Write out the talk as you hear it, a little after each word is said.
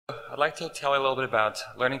like to tell you a little bit about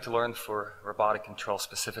learning to learn for robotic control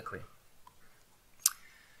specifically.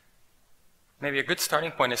 Maybe a good starting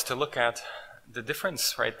point is to look at the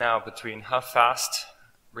difference right now between how fast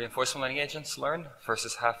reinforcement learning agents learn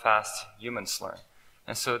versus how fast humans learn.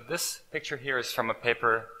 And so this picture here is from a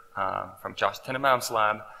paper from Josh Tinnebaum's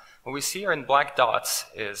lab. What we see are in black dots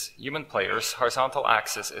is human players, horizontal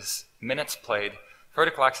axis is minutes played,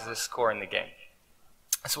 vertical axis is score in the game.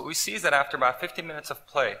 So what we see is that after about 50 minutes of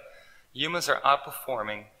play, humans are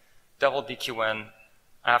outperforming double DQN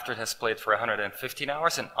after it has played for 115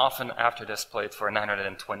 hours and often after it has played for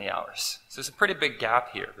 920 hours. So there's a pretty big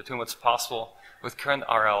gap here between what's possible with current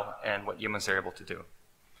RL and what humans are able to do.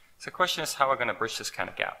 So the question is how we're going to bridge this kind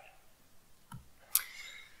of gap.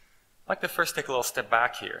 I'd like to first take a little step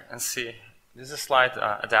back here and see, this is a slide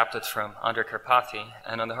adapted from Andrej Karpathy,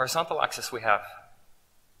 and on the horizontal axis we have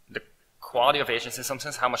the quality of agents, in some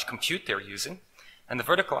sense how much compute they're using, and the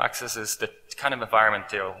vertical axis is the kind of environment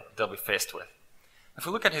they'll be faced with. If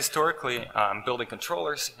we look at historically building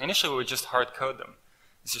controllers, initially we would just hard code them.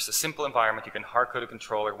 It's just a simple environment, you can hard code a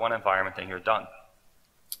controller, one environment, and you're done.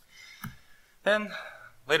 Then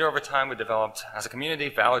later over time we developed, as a community,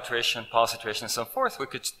 value iteration, policy iteration, and so forth, we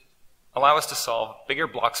could allow us to solve bigger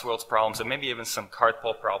blocks worlds problems and maybe even some card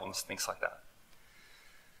pull problems, things like that.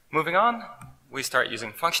 Moving on, we start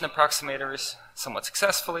using function approximators somewhat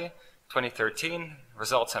successfully. 2013,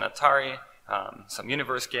 results on Atari, some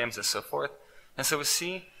universe games and so forth. And so we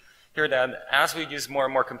see here that as we use more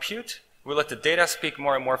and more compute, we let the data speak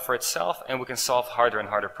more and more for itself and we can solve harder and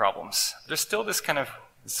harder problems. There's still this kind of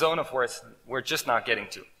zone of where we're just not getting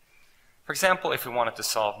to. For example, if we wanted to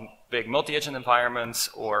solve big multi-agent environments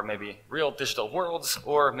or maybe real digital worlds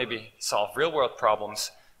or maybe solve real-world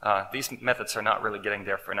problems, these methods are not really getting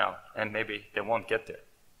there for now, and maybe they won't get there.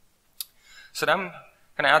 So what I'm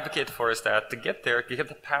going to advocate for is that to get there, to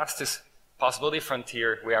get past this possibility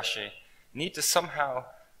frontier, we actually need to somehow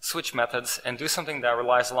switch methods and do something that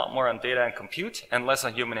relies a lot more on data and compute and less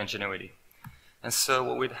on human ingenuity. And so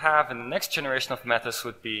what we'd have in the next generation of methods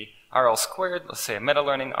would be RL squared, let's say a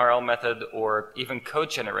meta-learning RL method, or even code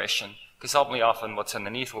generation, because often what's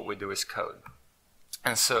underneath what we do is code.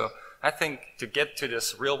 And so I think to get to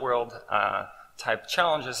this real-world type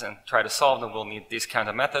challenges and try to solve them, we'll need these kind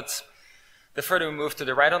of methods. The further we move to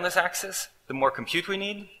the right on this axis, the more compute we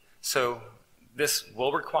need. So this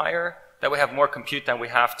will require that we have more compute than we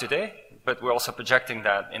have today, but we're also projecting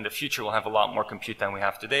that in the future we'll have a lot more compute than we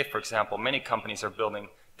have today. For example, many companies are building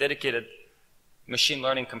dedicated machine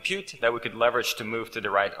learning compute that we could leverage to move to the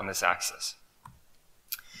right on this axis.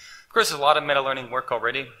 Of course, there's a lot of meta-learning work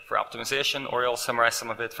already for optimization. Oriel summarized some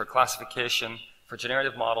of it for classification, for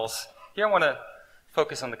generative models. Here I want to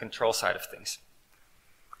focus on the control side of things.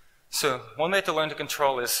 So one way to learn to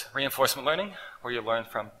control is reinforcement learning, where you learn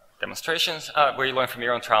from demonstrations, where you learn from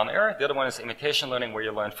your own trial and error. The other one is imitation learning, where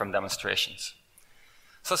you learn from demonstrations.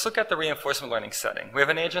 So let's look at the reinforcement learning setting. We have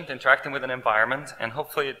an agent interacting with an environment, and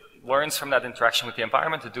hopefully it learns from that interaction with the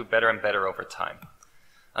environment to do better and better over time.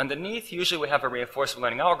 Underneath, usually we have a reinforcement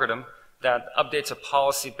learning algorithm that updates a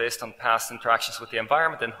policy based on past interactions with the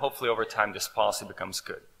environment, and hopefully over time this policy becomes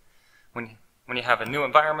good. When you have a new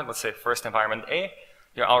environment, let's say first environment A,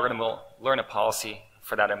 your algorithm will learn a policy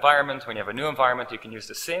for that environment. When you have a new environment, you can use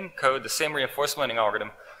the same code, the same reinforcement learning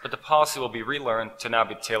algorithm, but the policy will be relearned to now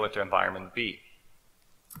be tailored to environment B.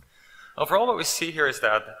 Overall, what we see here is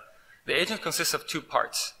that the agent consists of two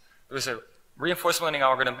parts. There's a reinforcement learning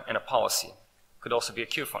algorithm and a policy. Could also be a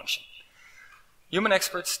Q function. Human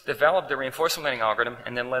experts develop the reinforcement learning algorithm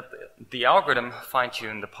and then let the algorithm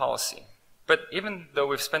fine-tune the policy. But even though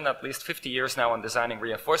we've spent at least 50 years now on designing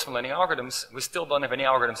reinforcement learning algorithms, we still don't have any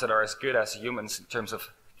algorithms that are as good as humans in terms of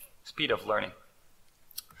speed of learning.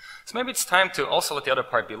 So maybe it's time to also let the other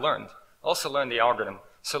part be learned. Also learn the algorithm.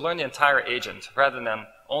 So learn the entire agent rather than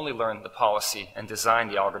only learn the policy and design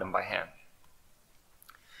the algorithm by hand.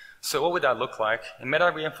 So what would that look like? In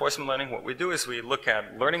meta reinforcement learning, what we do is we look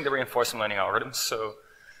at learning the reinforcement learning algorithm. So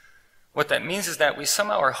what that means is that we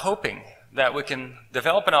somehow are hoping that we can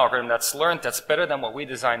develop an algorithm that's learned that's better than what we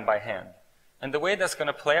designed by hand. And the way that's going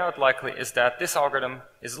to play out likely is that this algorithm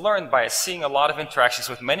is learned by seeing a lot of interactions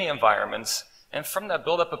with many environments, and from that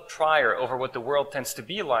build up a prior over what the world tends to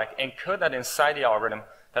be like and code that inside the algorithm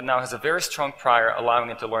that now has a very strong prior, allowing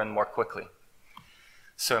it to learn more quickly.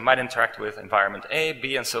 So it might interact with environment A,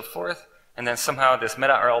 B, and so forth, and then somehow this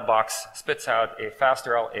meta-RL box spits out a fast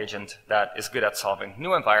RL agent that is good at solving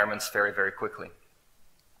new environments very, very quickly.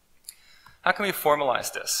 How can we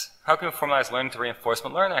formalize this? How can we formalize learning to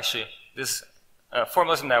reinforcement learn? Actually, this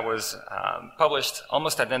formalism that was published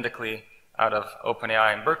almost identically out of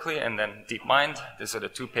OpenAI in Berkeley, and then DeepMind. These are the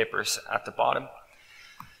two papers at the bottom.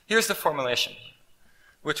 Here's the formulation.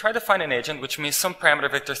 We try to find an agent, which means some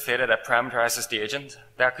parameter vector theta that parameterizes the agent.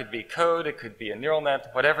 That could be code, it could be a neural net,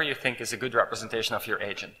 whatever you think is a good representation of your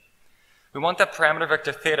agent. We want that parameter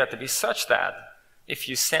vector theta to be such that if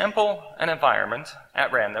you sample an environment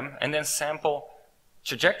at random and then sample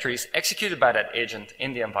trajectories executed by that agent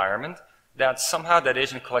in the environment, that somehow that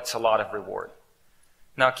agent collects a lot of reward.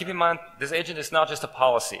 Now keep in mind, this agent is not just a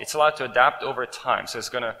policy. It's allowed to adapt over time. So it's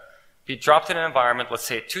going to be dropped in an environment, let's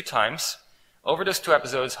say 2 times. Over those 2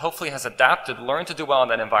 episodes, hopefully has adapted, learned to do well in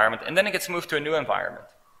that environment, and then it gets moved to a new environment.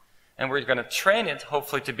 And we're going to train it,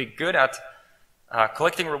 hopefully, to be good at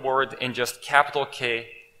collecting reward in just capital K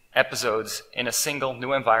episodes in a single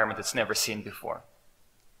new environment it's never seen before.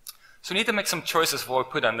 So we need to make some choices for what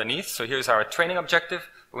we put underneath. So here's our training objective.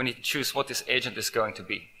 We need to choose what this agent is going to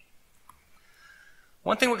be.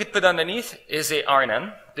 One thing we could put underneath is a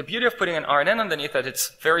RNN. The beauty of putting an RNN underneath is that it's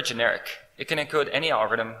very generic. It can encode any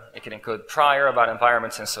algorithm. It can encode prior about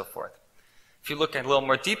environments and so forth. If you look at it a little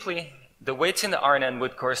more deeply, the weights in the RNN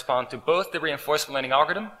would correspond to both the reinforcement learning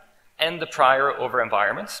algorithm and the prior over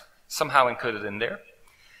environments, somehow encoded in there.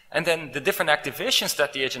 And then the different activations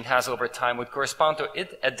that the agent has over time would correspond to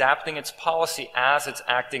it adapting its policy as it's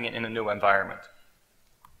acting in a new environment.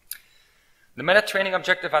 The meta training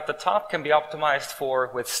objective at the top can be optimized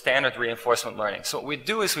for with standard reinforcement learning. So what we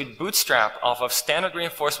do is we bootstrap off of standard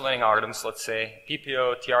reinforcement learning algorithms, let's say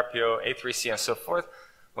PPO, TRPO, A3C, and so forth,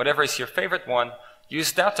 whatever is your favorite one,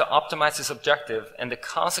 use that to optimize this objective, and the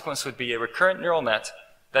consequence would be a recurrent neural net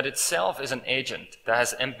that itself is an agent that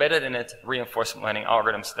has embedded in it reinforcement learning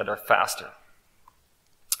algorithms that are faster.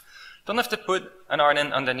 Don't have to put an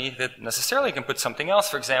RNN underneath it necessarily. You can put something else,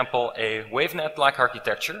 for example, a wavenet-like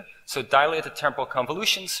architecture, so dilated temporal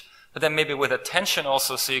convolutions, but then maybe with attention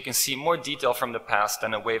also so you can see more detail from the past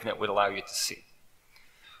than a wavenet would allow you to see.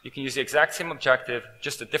 You can use the exact same objective,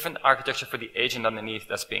 just a different architecture for the agent underneath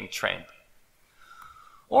that's being trained.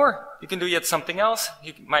 Or you can do yet something else.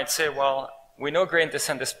 You might say, well, we know gradient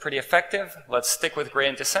descent is pretty effective. Let's stick with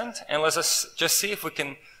gradient descent, and let's just see if we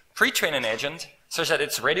can pre-train an agent such that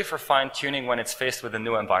it's ready for fine-tuning when it's faced with a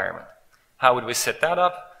new environment. How would we set that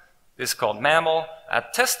up? This is called MAML.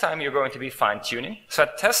 At test time, you're going to be fine-tuning. So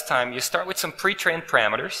at test time, you start with some pre-trained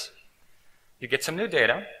parameters. You get some new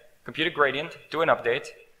data, compute a gradient, do an update,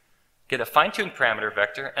 get a fine-tuned parameter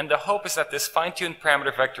vector, and the hope is that this fine-tuned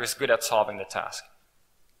parameter vector is good at solving the task.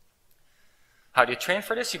 How do you train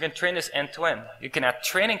for this? You can train this end-to-end. You can, at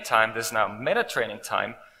training time, this is now meta-training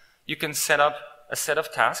time, you can set up a set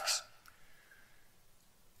of tasks.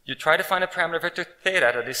 You try to find a parameter vector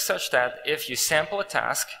theta that is such that if you sample a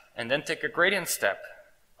task and then take a gradient step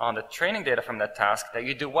on the training data from that task, that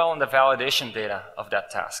you do well in the validation data of that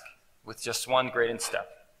task with just one gradient step.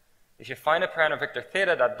 If you find a parameter vector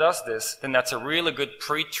theta that does this, then that's a really good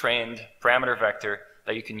pre-trained parameter vector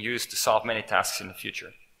that you can use to solve many tasks in the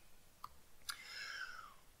future.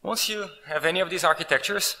 Once you have any of these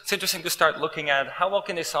architectures, it's interesting to start looking at how well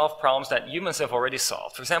can they solve problems that humans have already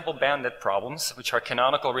solved. For example, bandit problems, which are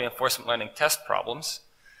canonical reinforcement learning test problems,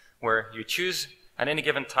 where you choose at any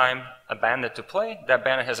given time a bandit to play. That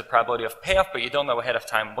bandit has a probability of payoff, but you don't know ahead of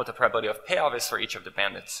time what the probability of payoff is for each of the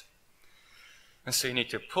bandits. And so you need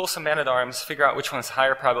to pull some bandit arms, figure out which one has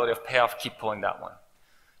higher probability of payoff, keep pulling that one.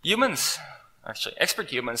 Humans, actually expert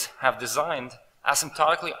humans, have designed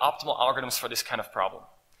asymptotically optimal algorithms for this kind of problem.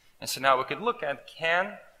 And so now we could look at,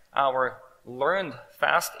 can our learned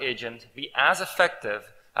fast agent be as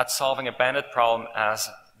effective at solving a bandit problem as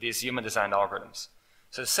these human-designed algorithms?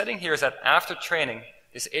 So the setting here is that after training,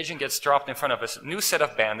 this agent gets dropped in front of a new set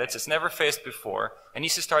of bandits it's never faced before and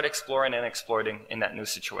needs to start exploring and exploiting in that new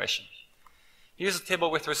situation. Here's a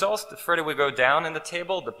table with results. The further we go down in the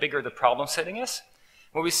table, the bigger the problem setting is.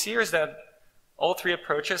 What we see here is that all 3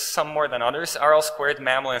 approaches, some more than others, RL squared,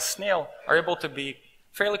 MAML, and Snail, are able to be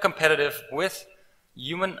fairly competitive with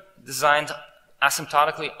human-designed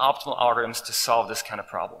asymptotically optimal algorithms to solve this kind of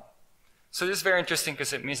problem. So this is very interesting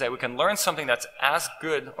because it means that we can learn something that's as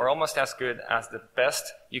good or almost as good as the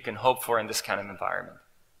best you can hope for in this kind of environment.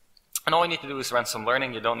 And all you need to do is run some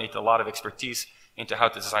learning. You don't need a lot of expertise into how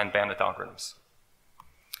to design bandit algorithms.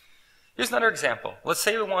 Here's another example. Let's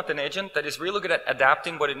say we want an agent that is really good at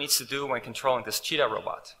adapting what it needs to do when controlling this cheetah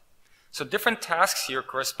robot. So different tasks here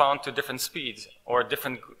correspond to different speeds, or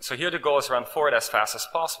different. So here the goal is run forward as fast as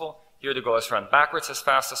possible. Here the goal is run backwards as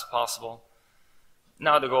fast as possible.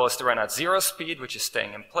 Now the goal is to run at 0 speed, which is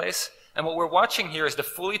staying in place. And what we're watching here is the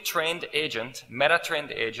fully trained agent,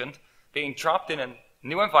 meta-trained agent, being dropped in a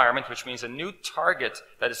new environment, which means a new target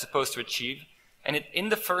that it's supposed to achieve. and in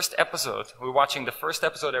the first episode, we're watching the first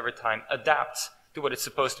episode every time, adapts to what it's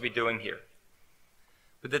supposed to be doing here.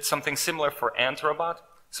 We did something similar for Ant Robot.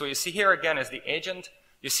 So what you see here again is the agent.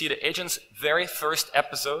 You see the agent's very first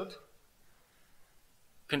episode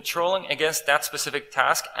controlling against that specific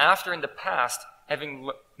task after in the past having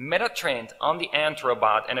meta-trained on the Ant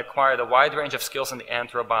Robot and acquired a wide range of skills in the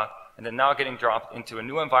Ant Robot, and then now getting dropped into a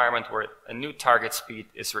new environment where a new target speed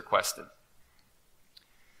is requested.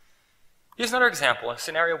 Here's another example, a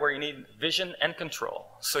scenario where you need vision and control.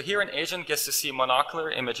 So here an agent gets to see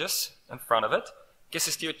monocular images in front of it, gets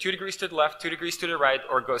to steer 2 degrees to the left, 2 degrees to the right,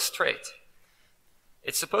 or go straight.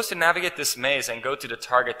 It's supposed to navigate this maze and go to the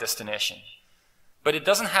target destination. But it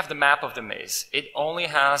doesn't have the map of the maze. It only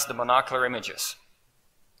has the monocular images.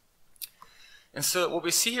 And so what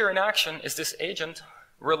we see here in action is this agent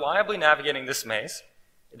reliably navigating this maze.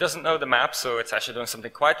 It doesn't know the map, so it's actually doing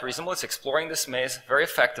something quite reasonable. It's exploring this maze very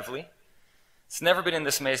effectively. It's never been in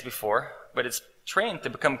this maze before, but it's trained to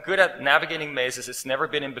become good at navigating mazes it's never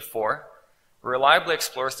been in before, reliably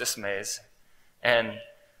explores this maze, and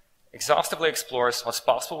exhaustively explores what's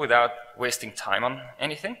possible without wasting time on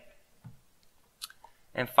anything,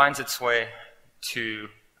 and finds its way to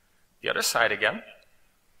the other side again.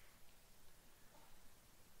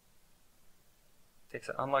 Takes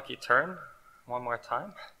an unlucky turn one more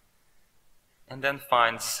time, and then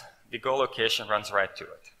finds the goal location, runs right to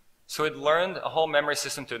it. So it learned a whole memory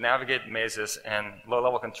system to navigate mazes and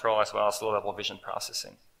low-level control as well as low-level vision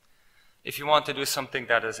processing. If you want to do something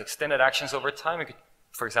that is extended actions over time, you could,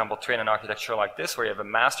 for example, train an architecture like this, where you have a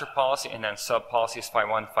master policy and then sub-policies phi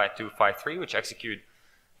 1, phi 2, phi 3, which execute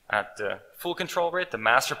at the full control rate. The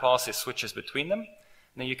master policy switches between them. And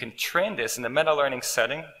then you can train this in the meta-learning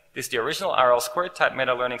setting. This is the original RL squared type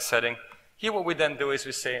meta-learning setting. Here what we then do is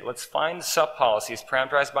we say, let's find sub-policies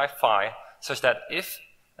parameterized by phi, such that if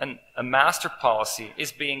a master policy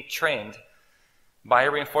is being trained by a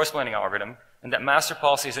reinforcement learning algorithm, and that master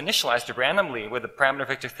policy is initialized randomly with the parameter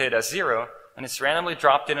vector theta 0, and it's randomly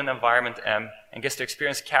dropped in an environment M and gets to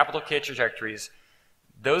experience capital K trajectories,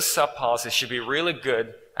 those sub-policies should be really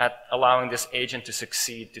good at allowing this agent to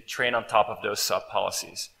succeed, to train on top of those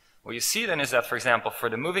sub-policies. What you see then is that, for example, for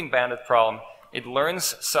the moving bandit problem, it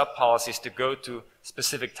learns sub-policies to go to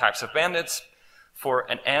specific types of bandits. For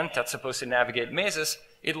an ant that's supposed to navigate mazes,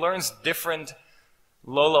 it learns different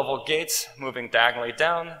low-level gates moving diagonally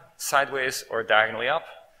down, sideways, or diagonally up.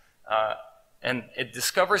 And it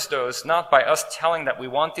discovers those not by us telling that we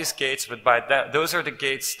want these gates, but by that those are the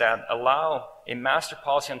gates that allow a master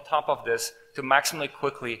policy on top of this to maximally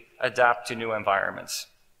quickly adapt to new environments.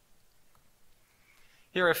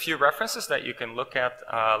 Here are a few references that you can look at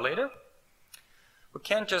later. We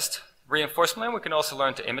can't just reinforcement learn, we can also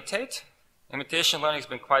learn to imitate. Imitation learning has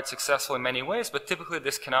been quite successful in many ways, but typically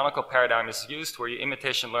this canonical paradigm is used where you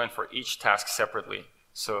imitation learn for each task separately.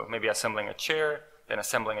 So maybe assembling a chair, then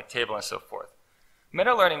assembling a table, and so forth.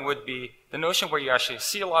 Meta-learning would be the notion where you actually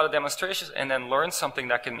see a lot of demonstrations and then learn something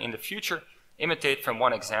that can, in the future, imitate from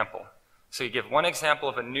one example. So you give one example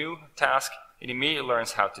of a new task, it immediately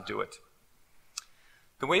learns how to do it.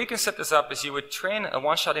 The way you can set this up is you would train a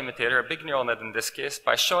one-shot imitator, a big neural net in this case,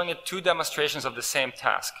 by showing it 2 demonstrations of the same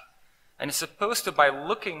task. And it's supposed to, by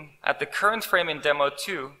looking at the current frame in demo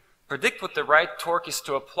 2, predict what the right torque is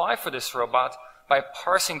to apply for this robot by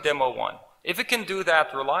parsing demo 1. If it can do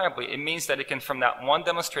that reliably, it means that it can, from that one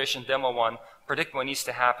demonstration, demo 1, predict what needs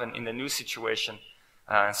to happen in the new situation.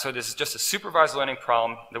 So this is just a supervised learning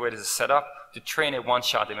problem, the way this is set up, to train a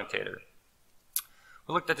one-shot imitator.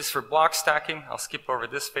 We looked at this for block stacking. I'll skip over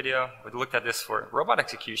this video. We looked at this for robot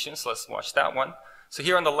execution, so let's watch that one. So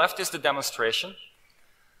here on the left is the demonstration.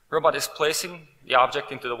 Robot is placing the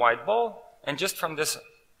object into the white ball, and just from this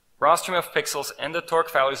raw stream of pixels and the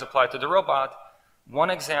torque values applied to the robot, one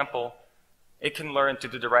example, it can learn to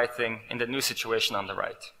do the right thing in the new situation on the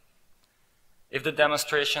right. If the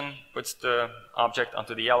demonstration puts the object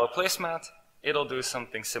onto the yellow placemat, it'll do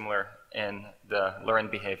something similar in the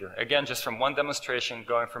learned behavior. Again, just from one demonstration,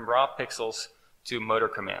 going from raw pixels to motor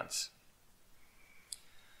commands.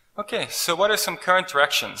 Okay, so what are some current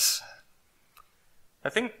directions? I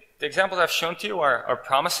think the examples I've shown to you are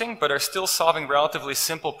promising, but are still solving relatively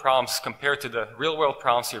simple problems compared to the real-world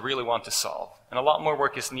problems you really want to solve. And a lot more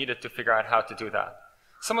work is needed to figure out how to do that.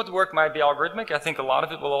 Some of the work might be algorithmic. I think a lot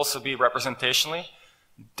of it will also be representationally.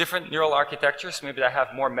 Different neural architectures, maybe that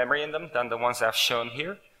have more memory in them than the ones I've shown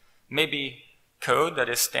here. Maybe code that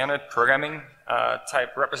is standard programming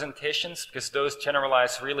type representations, because those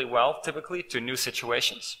generalize really well, typically, to new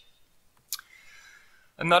situations.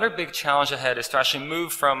 Another big challenge ahead is to actually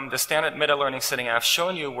move from the standard meta-learning setting I've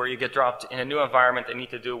shown you, where you get dropped in a new environment and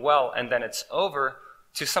need to do well, and then it's over,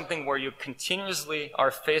 to something where you continuously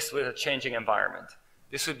are faced with a changing environment.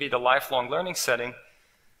 This would be the lifelong learning setting.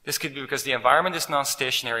 This could be because the environment is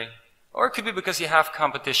non-stationary, or it could be because you have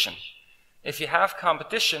competition. If you have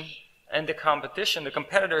competition, and the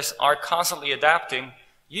competitors are constantly adapting,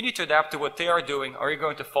 you need to adapt to what they are doing, or you're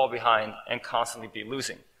going to fall behind and constantly be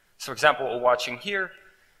losing. So for example, what we're watching here,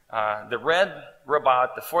 the red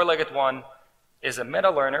robot, the four-legged one, is a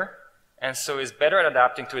meta-learner, and so is better at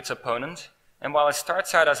adapting to its opponent. And while it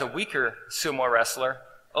starts out as a weaker sumo wrestler,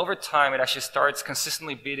 over time it actually starts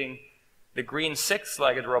consistently beating the green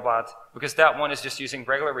six-legged robot, because that one is just using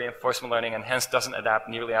regular reinforcement learning and hence doesn't adapt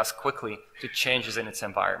nearly as quickly to changes in its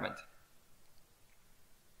environment.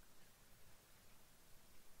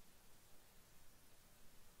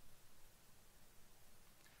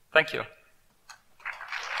 Thank you.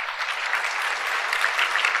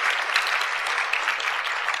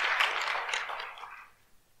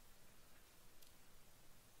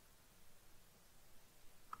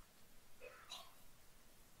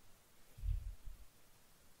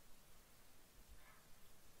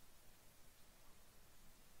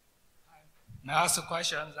 May I ask a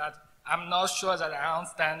question that I'm not sure that I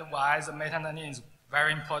understand why the meta-learning is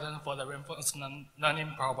very important for the reinforcement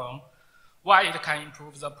learning problem. Why it can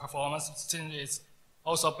improve the performance since it's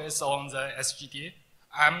also based on the SGD.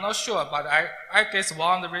 I'm not sure, but I guess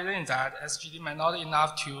one of the reasons that SGD may not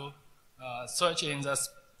enough to search in the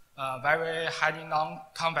very highly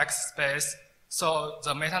non-convex space. So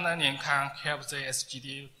the meta-learning can help the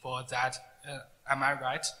SGD for that. Am I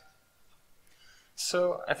right?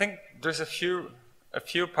 So I think there's a few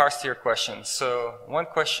parts to your question. So one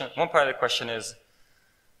part of the question is,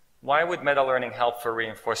 why would meta-learning help for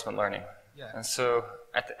reinforcement learning? Yeah. And so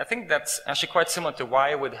I think that's actually quite similar to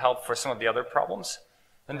why it would help for some of the other problems.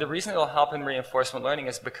 And the reason it'll help in reinforcement learning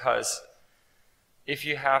is because if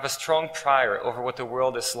you have a strong prior over what the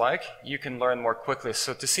world is like, you can learn more quickly.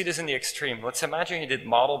 So to see this in the extreme, let's imagine you did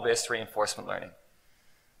model-based reinforcement learning.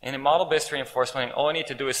 In a model-based reinforcement learning, all you need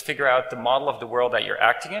to do is figure out the model of the world that you're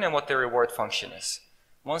acting in and what the reward function is.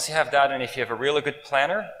 Once you have that, and if you have a really good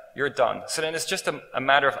planner, you're done. So then it's just a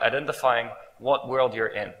matter of identifying what world you're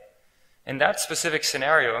in. In that specific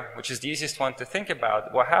scenario, which is the easiest one to think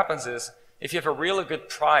about, what happens is, if you have a really good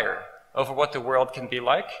prior over what the world can be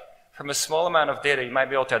like, from a small amount of data, you might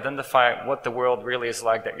be able to identify what the world really is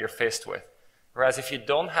like that you're faced with. Whereas if you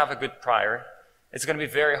don't have a good prior, it's going to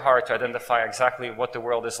be very hard to identify exactly what the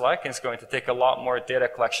world is like, and it's going to take a lot more data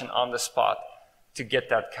collection on the spot to get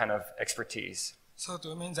that kind of expertise. So do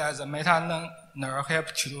you mean that the meta-learner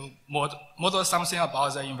help to model something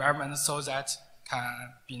about the environment so that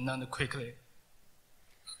can be learned quickly?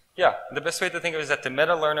 Yeah, the best way to think of it is that the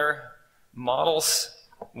meta-learner models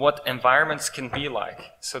what environments can be like.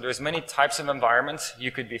 So there's many types of environments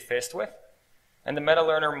you could be faced with. And the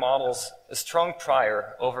meta-learner models a strong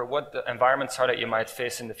prior over what the environments are that you might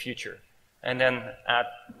face in the future. And then at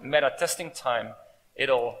meta-testing time,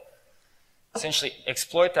 it'll essentially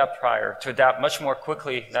exploit that prior to adapt much more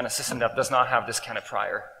quickly than a system that does not have this kind of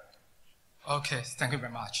prior. Okay, thank you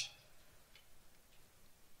very much.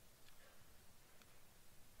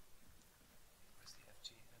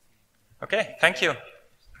 Okay, thank you.